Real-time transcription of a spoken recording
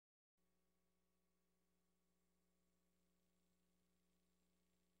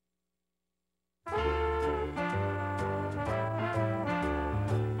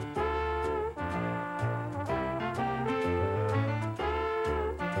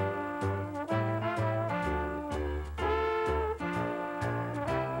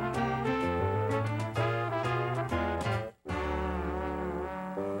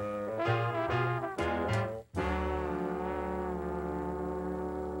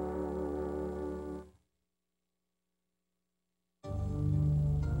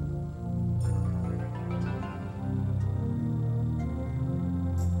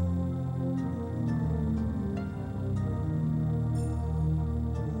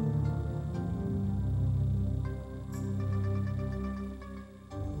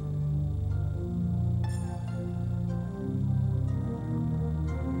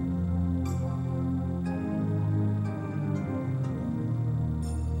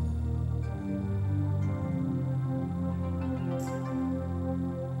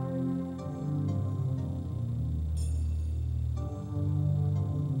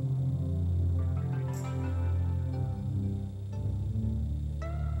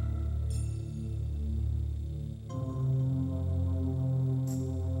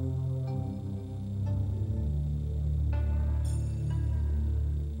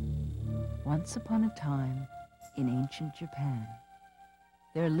Once upon a time, in ancient Japan,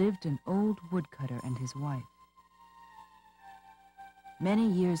 there lived an old woodcutter and his wife. Many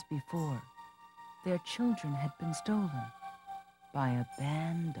years before, their children had been stolen by a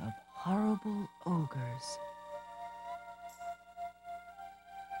band of horrible ogres.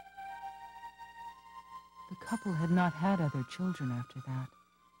 The couple had not had other children after that,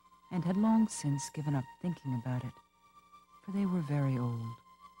 and had long since given up thinking about it, for they were very old.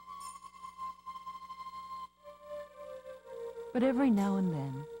 But every now and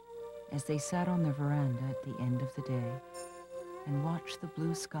then, as they sat on the veranda at the end of the day and watched the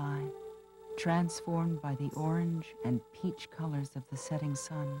blue sky transformed by the orange and peach colors of the setting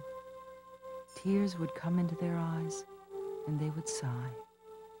sun, tears would come into their eyes and they would sigh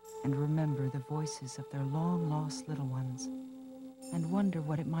and remember the voices of their long-lost little ones and wonder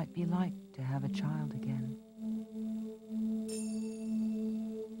what it might be like to have a child again.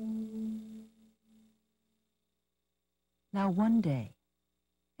 Now one day,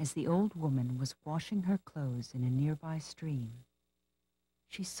 as the old woman was washing her clothes in a nearby stream,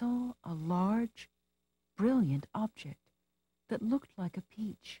 she saw a large, brilliant object that looked like a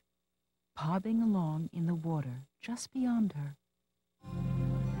peach, bobbing along in the water just beyond her.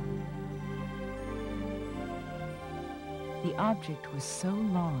 The object was so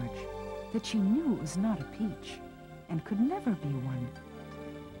large that she knew it was not a peach and could never be one.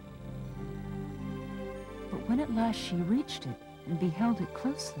 But when at last she reached it and beheld it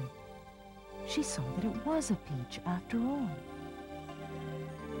closely, she saw that it was a peach after all.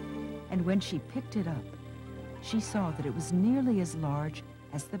 And when she picked it up, she saw that it was nearly as large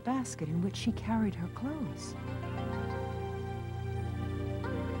as the basket in which she carried her clothes.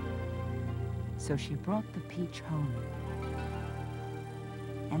 So she brought the peach home,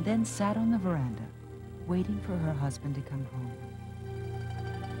 and then sat on the veranda, waiting for her husband to come home.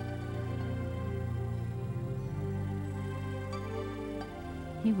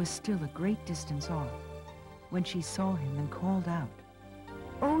 He was still a great distance off when she saw him and called out,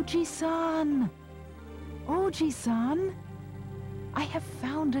 "Oji-san! Oji-san! I have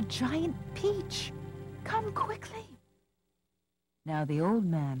found a giant peach! Come quickly!" Now the old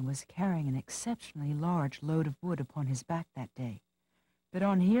man was carrying an exceptionally large load of wood upon his back that day, but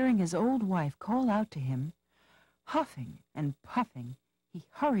on hearing his old wife call out to him, huffing and puffing, he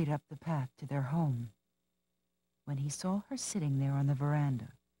hurried up the path to their home. When he saw her sitting there on the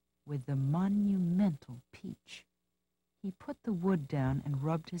veranda with the monumental peach, he put the wood down and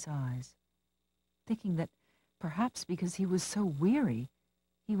rubbed his eyes, thinking that perhaps because he was so weary,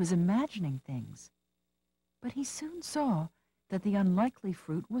 he was imagining things. But he soon saw that the unlikely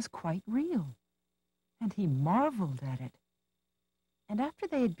fruit was quite real, and he marveled at it. And after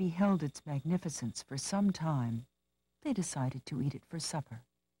they had beheld its magnificence for some time, they decided to eat it for supper.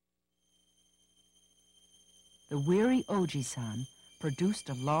 The weary Oji-san produced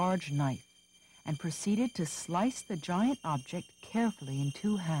a large knife and proceeded to slice the giant object carefully in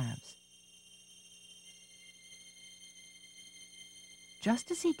 2 halves. Just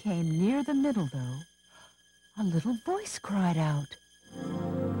as he came near the middle, though, a little voice cried out.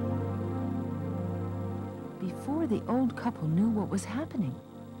 Before the old couple knew what was happening,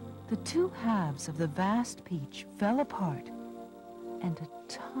 the 2 halves of the vast peach fell apart, and a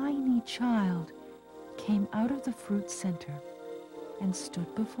tiny child came out of the fruit's center and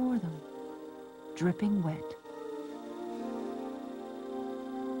stood before them, dripping wet.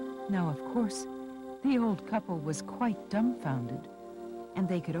 Now, of course, the old couple was quite dumbfounded, and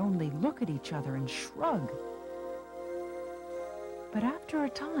they could only look at each other and shrug. But after a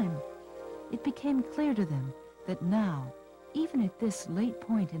time, it became clear to them that now, even at this late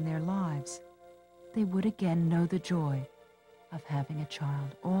point in their lives, they would again know the joy of having a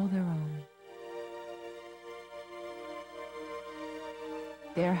child all their own.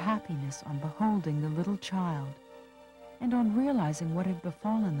 Their happiness on beholding the little child and on realizing what had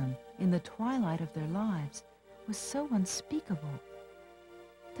befallen them in the twilight of their lives was so unspeakable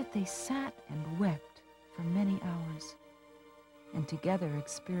that they sat and wept for many hours, and together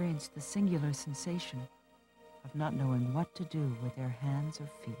experienced the singular sensation of not knowing what to do with their hands or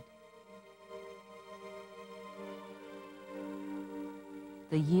feet.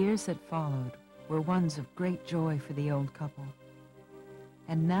 The years that followed were ones of great joy for the old couple.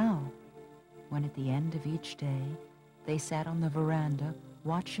 And now, when at the end of each day they sat on the veranda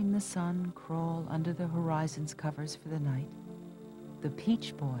watching the sun crawl under the horizon's covers for the night, the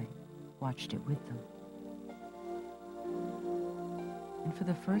peach boy watched it with them. And for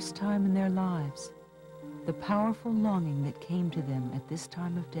the first time in their lives, the powerful longing that came to them at this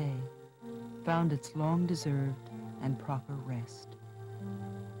time of day found its long-deserved and proper rest.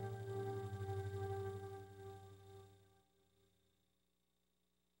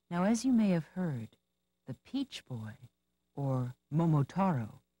 Now, as you may have heard, the Peach Boy, or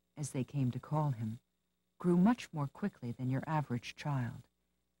Momotaro, as they came to call him, grew much more quickly than your average child.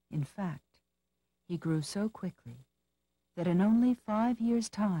 In fact, he grew so quickly that in only 5 years'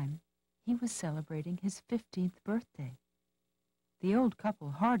 time, he was celebrating his 15th birthday. The old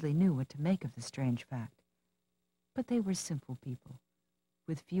couple hardly knew what to make of the strange fact, but they were simple people,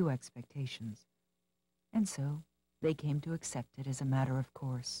 with few expectations, and so they came to accept it as a matter of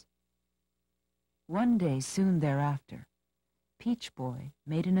course. One day soon thereafter, Peach Boy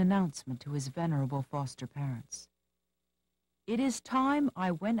made an announcement to his venerable foster parents. "It is time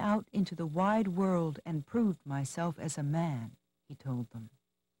I went out into the wide world and proved myself as a man," he told them.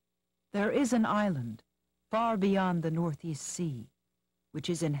 "There is an island, far beyond the Northeast Sea, which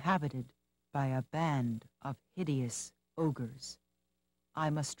is inhabited by a band of hideous ogres. I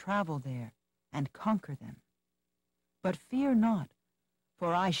must travel there and conquer them. But fear not,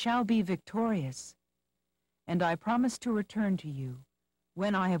 for I shall be victorious, and I promise to return to you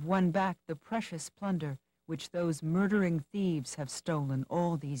when I have won back the precious plunder which those murdering thieves have stolen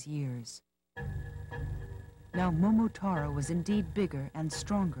all these years." Now Momotaro was indeed bigger and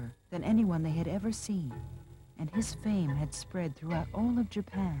stronger than anyone they had ever seen, and his fame had spread throughout all of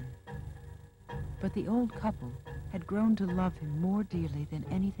Japan. But the old couple had grown to love him more dearly than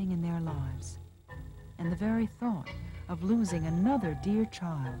anything in their lives, and the very thought of losing another dear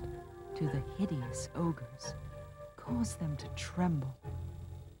child to the hideous ogres caused them to tremble.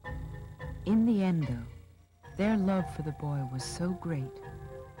 In the end, though, their love for the boy was so great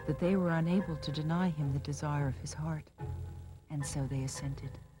that they were unable to deny him the desire of his heart, and so they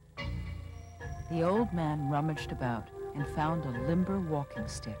assented. The old man rummaged about and found a limber walking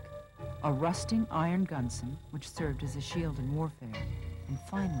stick, a rusting iron gunson which served as a shield in warfare, and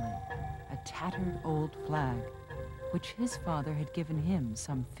finally, a tattered old flag, which his father had given him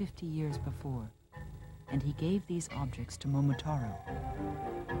some 50 years before, and he gave these objects to Momotaro.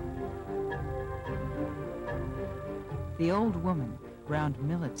 The old woman ground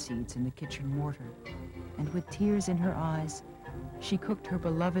millet seeds in the kitchen mortar, and with tears in her eyes, she cooked her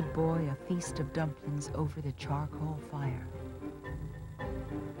beloved boy a feast of dumplings over the charcoal fire.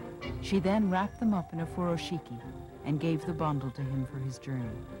 She then wrapped them up in a furoshiki and gave the bundle to him for his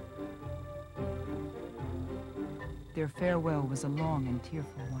journey. Their farewell was a long and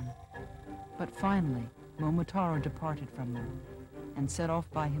tearful one, but finally Momotaro departed from them and set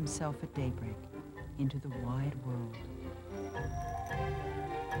off by himself at daybreak into the wide world.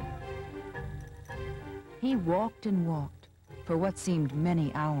 He walked and walked for what seemed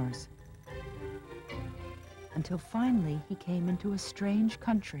many hours, until finally he came into a strange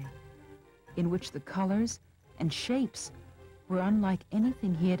country in which the colors and shapes were unlike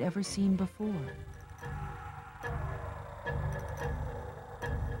anything he had ever seen before.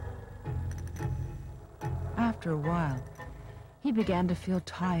 After a while, he began to feel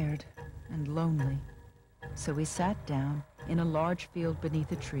tired and lonely, so he sat down in a large field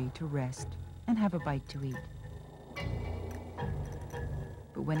beneath a tree to rest and have a bite to eat.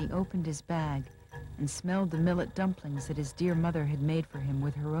 But when he opened his bag and smelled the millet dumplings that his dear mother had made for him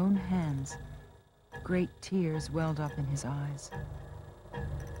with her own hands, great tears welled up in his eyes.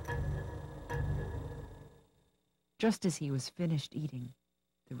 Just as he was finished eating,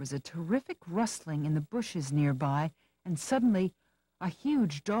 there was a terrific rustling in the bushes nearby, and suddenly a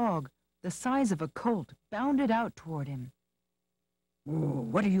huge dog, the size of a colt, bounded out toward him.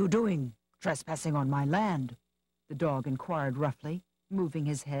 "What are you doing, trespassing on my land?" the dog inquired roughly, moving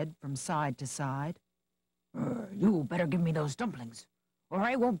his head from side to side. "You better give me those dumplings, or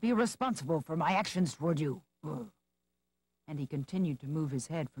I won't be responsible for my actions toward you." And he continued to move his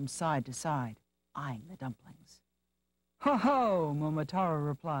head from side to side, eyeing the dumplings. "Ho, ho," Momotaro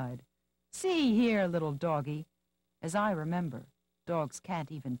replied. "See here, little doggy. As I remember, dogs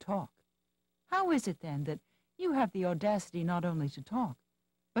can't even talk. How is it, then, that you have the audacity not only to talk,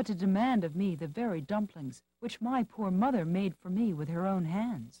 but to demand of me the very dumplings which my poor mother made for me with her own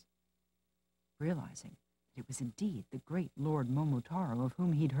hands?" Realizing that it was indeed the great Lord Momotaro of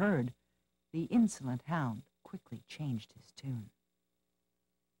whom he'd heard, the insolent hound quickly changed his tune.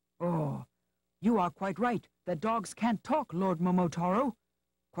 "Oh, you are quite right that dogs can't talk, Lord Momotaro.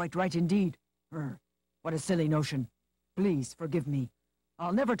 Quite right indeed. What a silly notion. Please forgive me.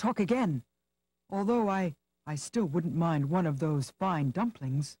 I'll never talk again, although I still wouldn't mind one of those fine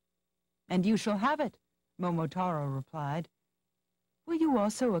dumplings." "And you shall have it," Momotaro replied. "Will you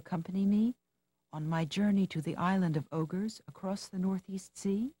also accompany me on my journey to the island of ogres across the Northeast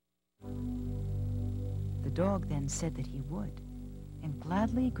Sea?" The dog then said that he would, and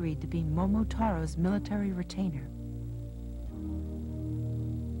gladly agreed to be Momotaro's military retainer.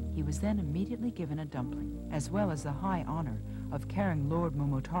 He was then immediately given a dumpling, as well as the high honor of carrying Lord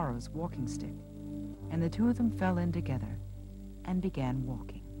Momotaro's walking stick, and the two of them fell in together and began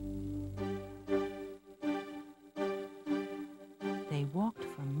walking. They walked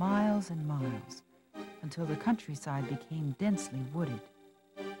for miles and miles until the countryside became densely wooded.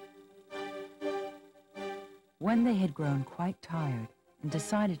 When they had grown quite tired and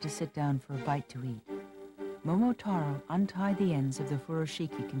decided to sit down for a bite to eat, Momotaro untied the ends of the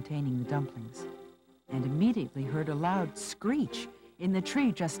furoshiki containing the dumplings and immediately heard a loud screech in the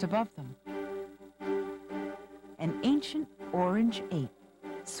tree just above them. An ancient orange ape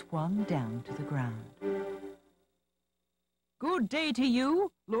swung down to the ground. "Good day to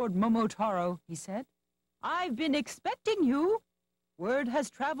you, Lord Momotaro," he said. "I've been expecting you. Word has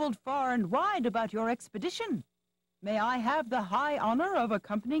traveled far and wide about your expedition. May I have the high honor of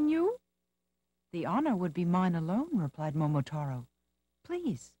accompanying you?" "The honor would be mine alone," replied Momotaro.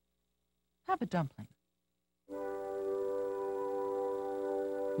 "Please, have a dumpling."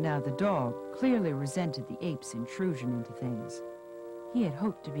 Now the dog clearly resented the ape's intrusion into things. He had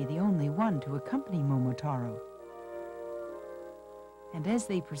hoped to be the only one to accompany Momotaro. And as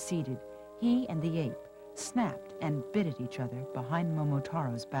they proceeded, he and the ape snapped and bit at each other behind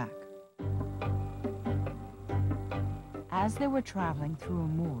Momotaro's back. As they were traveling through a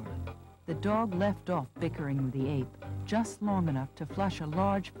moor, the dog left off bickering with the ape just long enough to flush a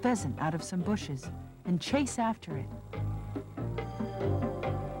large pheasant out of some bushes and chase after it.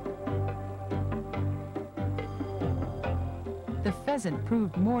 The pheasant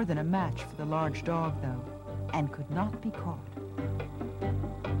proved more than a match for the large dog, though, and could not be caught.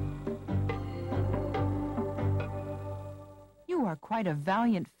 "You are quite a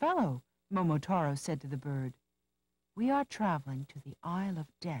valiant fellow," Momotaro said to the bird. "We are traveling to the Isle of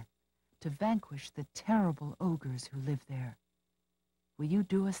Death to vanquish the terrible ogres who live there. Will you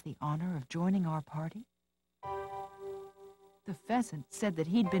do us the honor of joining our party?" The pheasant said that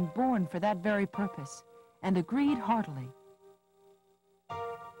he'd been born for that very purpose and agreed heartily.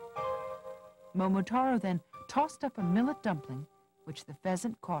 Momotaro then tossed up a millet dumpling, which the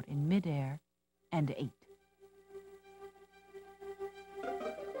pheasant caught in midair and ate.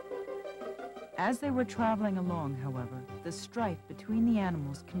 As they were traveling along, however, the strife between the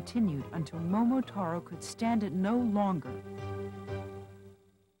animals continued until Momotaro could stand it no longer.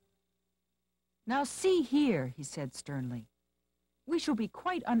 "Now see here," he said sternly. "We shall be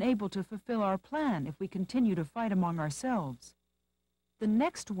quite unable to fulfill our plan if we continue to fight among ourselves. The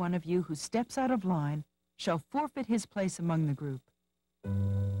next one of you who steps out of line shall forfeit his place among the group."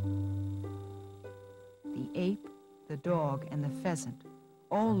 The ape, the dog, and the pheasant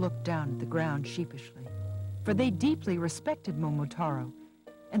all looked down at the ground sheepishly, for they deeply respected Momotaro,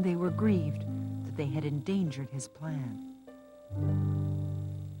 and they were grieved that they had endangered his plan.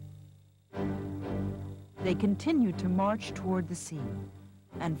 They continued to march toward the sea,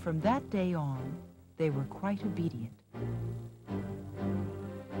 and from that day on, they were quite obedient.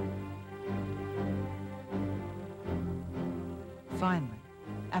 Finally,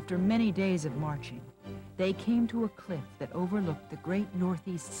 after many days of marching, they came to a cliff that overlooked the great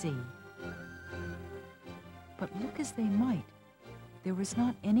Northeast Sea. But look as they might, there was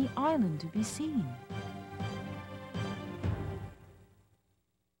not any island to be seen.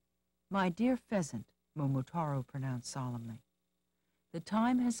 "My dear pheasant," Momotaro pronounced solemnly, "the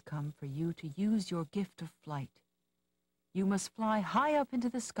time has come for you to use your gift of flight. You must fly high up into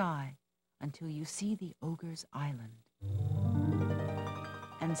the sky until you see the ogre's island."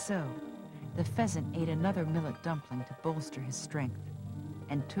 And so, the pheasant ate another millet dumpling to bolster his strength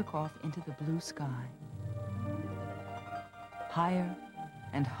and took off into the blue sky. Higher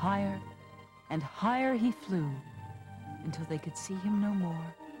and higher and higher he flew until they could see him no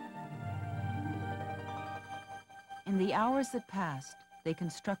more. In the hours that passed, they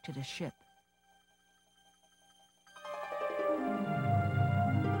constructed a ship.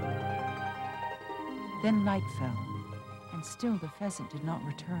 Then night fell, and still the pheasant did not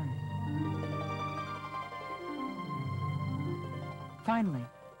return. Finally,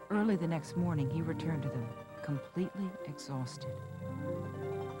 early the next morning, he returned to them, completely exhausted.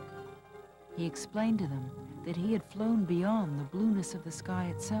 He explained to them that he had flown beyond the blueness of the sky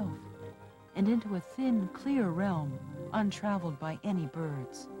itself and into a thin, clear realm untraveled by any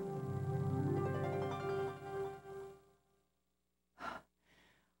birds.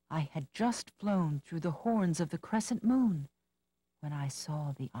 "I had just flown through the horns of the crescent moon when I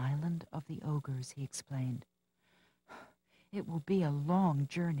saw the island of the ogres," he explained. "It will be a long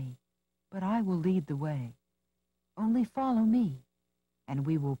journey, but I will lead the way. Only follow me, and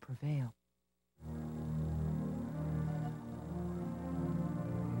we will prevail."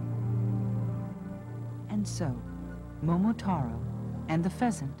 And so, Momotaro, and the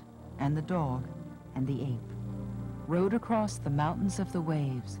pheasant, and the dog, and the ape rode across the mountains of the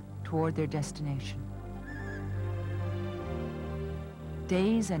waves toward their destination.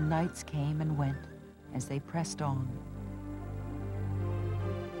 Days and nights came and went as they pressed on.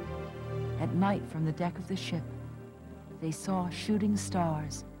 At night, from the deck of the ship, they saw shooting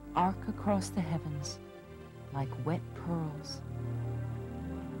stars arc across the heavens like wet pearls.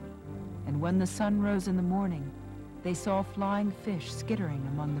 And when the sun rose in the morning, they saw flying fish skittering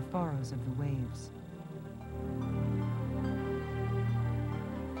among the furrows of the waves.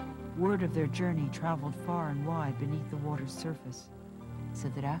 Word of their journey traveled far and wide beneath the water's surface, so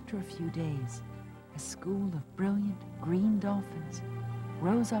that after a few days, a school of brilliant green dolphins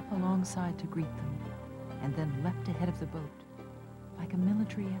rose up alongside to greet them, and then leapt ahead of the boat, like a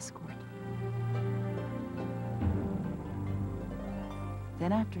military escort.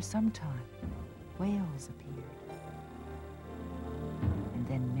 Then after some time, whales appeared. And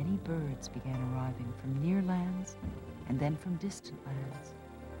then many birds began arriving from near lands and then from distant lands.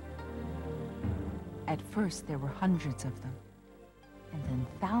 At first there were hundreds of them, and then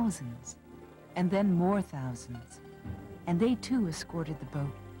thousands, and then more thousands. And they too escorted the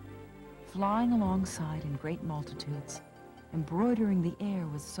boat, flying alongside in great multitudes, embroidering the air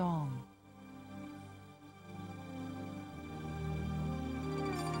with song.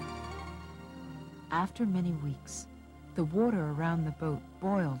 After many weeks, the water around the boat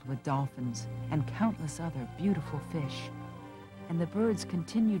boiled with dolphins and countless other beautiful fish, and the birds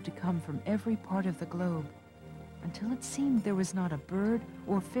continued to come from every part of the globe, until it seemed there was not a bird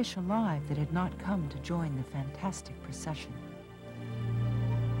or fish alive that had not come to join the fantastic procession.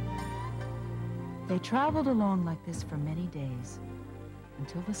 They traveled along like this for many days,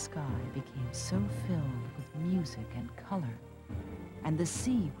 until the sky became so filled with music and color, and the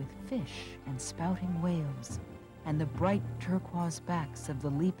sea with fish and spouting whales, and the bright turquoise backs of the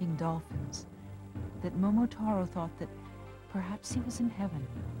leaping dolphins, that Momotaro thought that perhaps he was in heaven,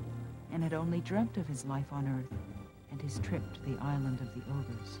 and had only dreamt of his life on Earth and his trip to the island of the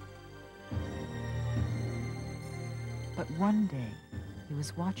ogres. But one day, he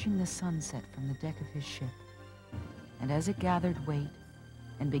was watching the sunset from the deck of his ship, and as it gathered weight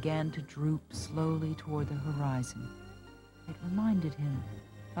and began to droop slowly toward the horizon, it reminded him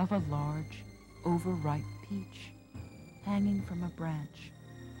of a large, overripe peach hanging from a branch.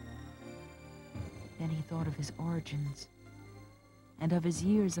 Then he thought of his origins, and of his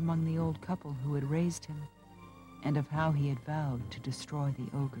years among the old couple who had raised him, and of how he had vowed to destroy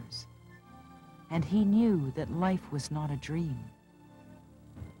the ogres. And he knew that life was not a dream,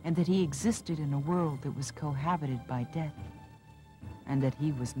 and that he existed in a world that was cohabited by death, and that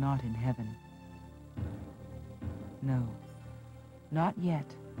he was not in heaven. No, not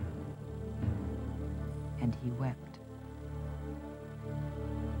yet. And he wept.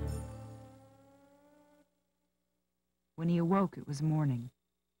 When he awoke, it was morning.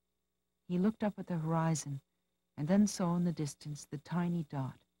 He looked up at the horizon and then saw in the distance the tiny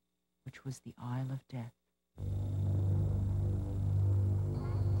dot, which was the Isle of Death.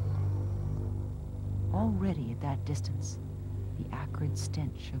 Already at that distance, the acrid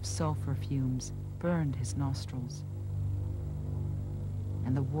stench of sulfur fumes burned his nostrils,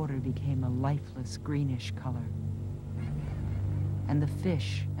 and the water became a lifeless greenish color. And the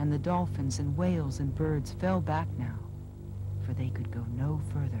fish and the dolphins and whales and birds fell back now, for they could go no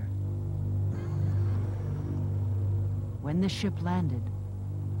further. When the ship landed,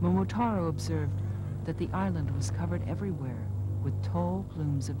 Momotaro observed that the island was covered everywhere with tall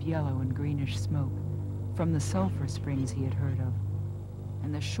plumes of yellow and greenish smoke from the sulfur springs he had heard of,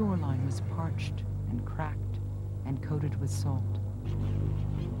 and the shoreline was parched and cracked and coated with salt.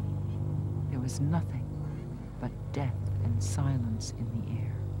 There was nothing but death and silence in the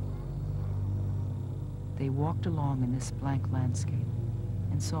air. They walked along in this blank landscape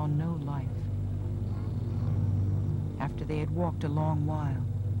and saw no life. After they had walked a long while,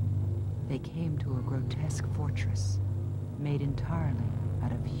 they came to a grotesque fortress made entirely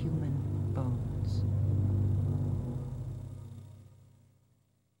out of human bones.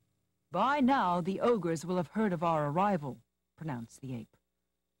 "By now the ogres will have heard of our arrival," pronounced the ape.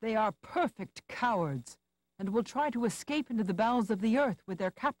 "They are perfect cowards, and will try to escape into the bowels of the earth with their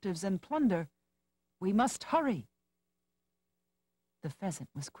captives and plunder. We must hurry." The pheasant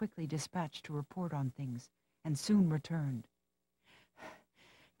was quickly dispatched to report on things, and soon returned.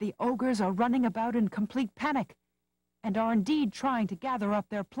 "The ogres are running about in complete panic, and are indeed trying to gather up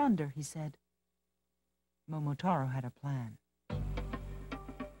their plunder," he said. Momotaro had a plan.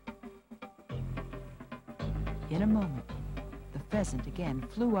 In a moment, the pheasant again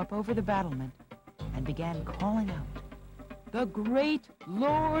flew up over the battlement and began calling out, "The great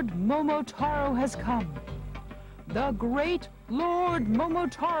Lord Momotaro has come! The great Lord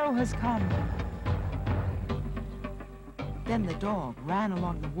Momotaro has come!" Then the dog ran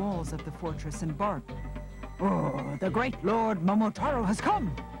along the walls of the fortress and barked, "Oh, the great Lord Momotaro has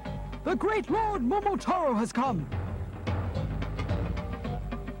come! The great Lord Momotaro has come!"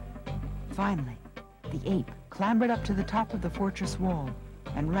 Finally, the ape clambered up to the top of the fortress wall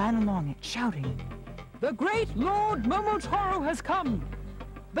and ran along it, shouting, "The great Lord Momotaro has come!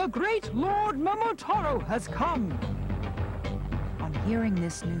 The great Lord Momotaro has come!" On hearing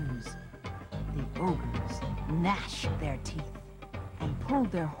this news, the ogres gnashed their teeth and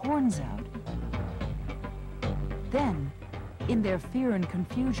pulled their horns out. Then, in their fear and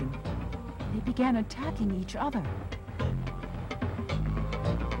confusion, they began attacking each other.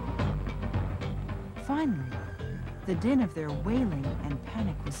 Finally, the din of their wailing and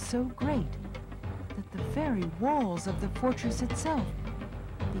panic was so great that the very walls of the fortress itself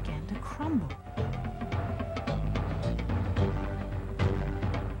began to crumble.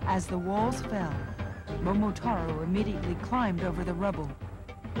 As the walls fell, Momotaro immediately climbed over the rubble.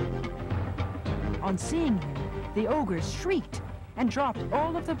 On seeing him, the ogres shrieked and dropped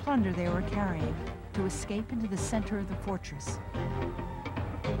all of the plunder they were carrying to escape into the center of the fortress.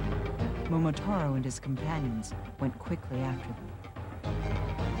 Momotaro and his companions went quickly after them.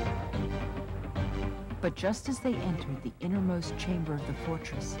 But just as they entered the innermost chamber of the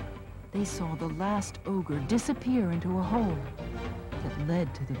fortress, they saw the last ogre disappear into a hole that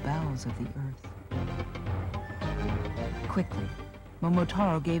led to the bowels of the earth. Quickly,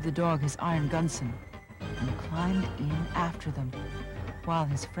 Momotaro gave the dog his iron gunson and climbed in after them, while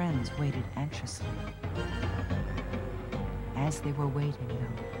his friends waited anxiously. As they were waiting,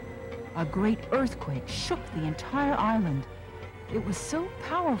 though, a great earthquake shook the entire island. It was so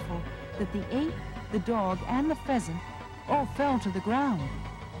powerful that the ape, the dog, and the pheasant all fell to the ground,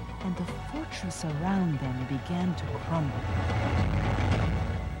 and the fortress around them began to crumble.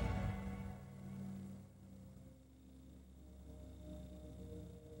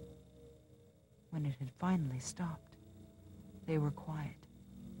 When it had finally stopped, they were quiet,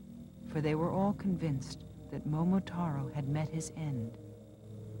 for they were all convinced that Momotaro had met his end.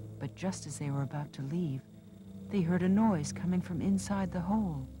 But just as they were about to leave, they heard a noise coming from inside the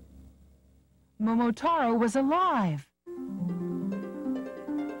hole. Momotaro was alive!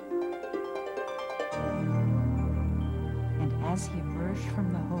 And as he emerged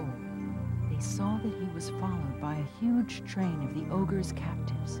from the hole, they saw that he was followed by a huge train of the ogre's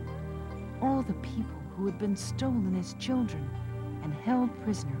captives, all the people who had been stolen as children and held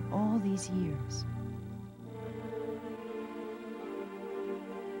prisoner all these years.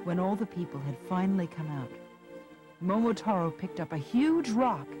 When all the people had finally come out, Momotaro picked up a huge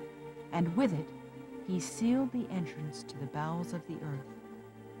rock, and with it, he sealed the entrance to the bowels of the earth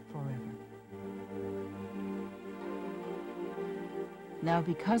forever. Now,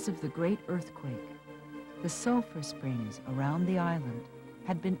 because of the great earthquake, the sulfur springs around the island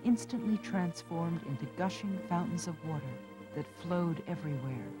had been instantly transformed into gushing fountains of water that flowed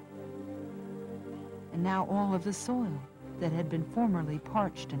everywhere. And now all of the soil that had been formerly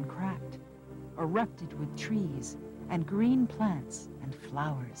parched and cracked erupted with trees and green plants and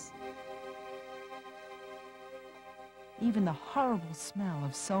flowers. Even the horrible smell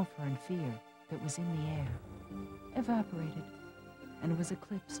of sulfur and fear that was in the air evaporated and was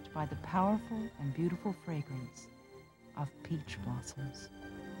eclipsed by the powerful and beautiful fragrance of peach blossoms.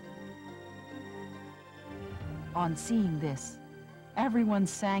 On seeing this, everyone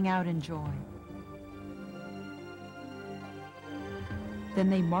sang out in joy. Then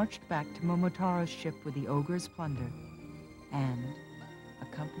they marched back to Momotaro's ship with the ogre's plunder, and,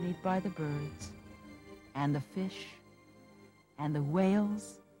 accompanied by the birds, and the fish, and the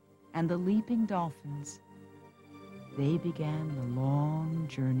whales, and the leaping dolphins, they began the long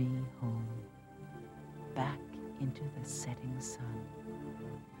journey home, back into the setting sun.